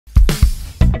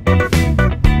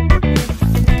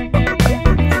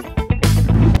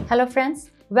Hello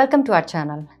friends, welcome to our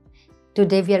channel.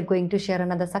 Today we are going to share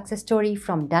another success story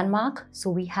from Denmark. So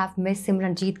we have Miss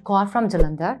Simranjit Kaur from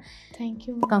Jalandhar. Thank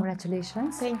you.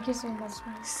 Congratulations. Thank you so much,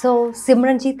 ma'am. So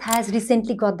Simranjit has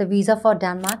recently got the visa for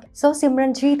Denmark. So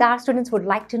Simranjit, our students would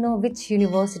like to know which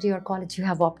university or college you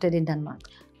have opted in Denmark.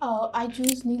 I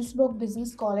choose 𝐷𝐿𝐶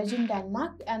Business College in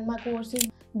Denmark, and my course is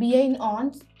BA in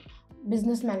Ons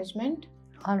Business Management.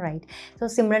 All right. So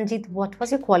Simranjit, what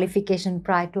was your qualification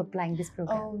prior to applying this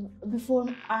program? Before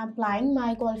applying,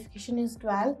 my qualification is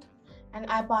 12th, and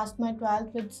I passed my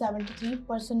 12th with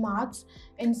 73% marks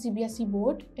in CBSE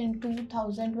board in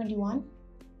 2021.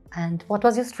 And what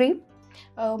was your stream?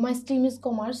 My stream is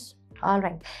commerce. All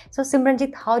right. So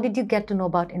Simranjit, how did you get to know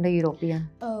about Indo-European?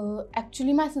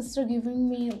 Actually, my sister giving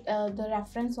me the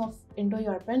reference of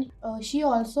Indo-European. She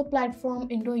also applied from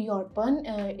Indo-European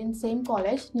in same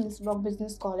college, 𝐷𝐿𝐶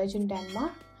Business College in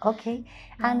Denmark. Okay.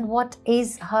 And what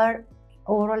is her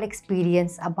overall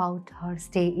experience about her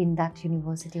stay in that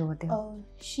university over there?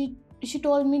 She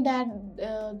told me that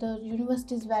the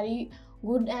university is very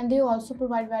good, and they also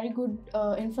provide very good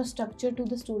infrastructure to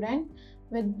the student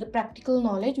with the practical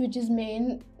knowledge, which is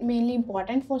mainly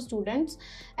important for students,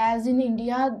 as in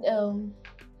India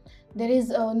there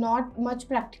is not much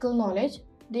practical knowledge.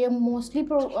 They mostly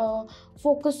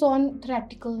focus on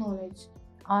theoretical knowledge.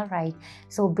 All right.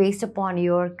 So based upon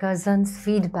your cousin's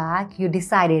feedback, you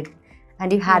decided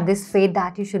and you had this faith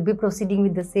that you should be proceeding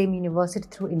with the same university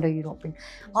through Indo-European.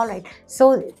 All right.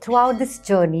 So throughout this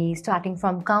journey, starting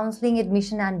from counseling,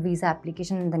 admission and visa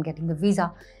application and then getting the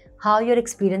visa, how your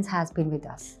experience has been with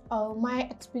us? My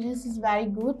experience is very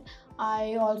good.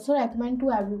 I also recommend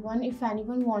to everyone, if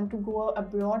anyone want to go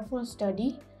abroad for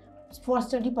study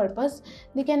purpose,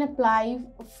 they can apply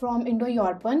from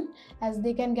Indo-European, as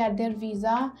they can get their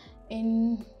visa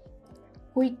in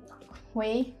quick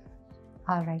way.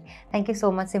 All right. Thank you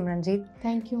so much, Simranjit.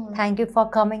 Thank you, ma'am. Thank you for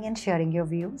coming and sharing your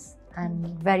views, and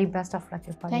very best of luck for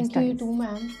your studies. Thank you too,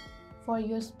 ma'am, for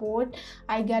your support.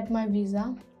 I get my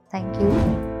visa. Thank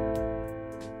you.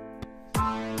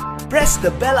 Press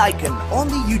the bell icon on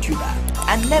the YouTube app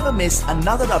and never miss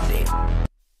another update.